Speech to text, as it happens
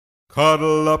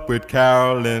Cuddle up with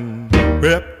Carolyn,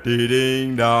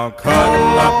 rip-dee-ding-dong.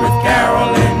 Cuddle up with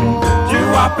Carolyn,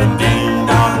 doo-wop and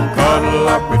ding-dong. Cuddle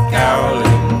up with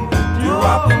Carolyn,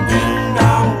 doo-wop and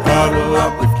ding-dong. Cuddle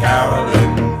up with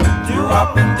Carolyn,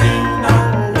 doo-wop and ding-dong.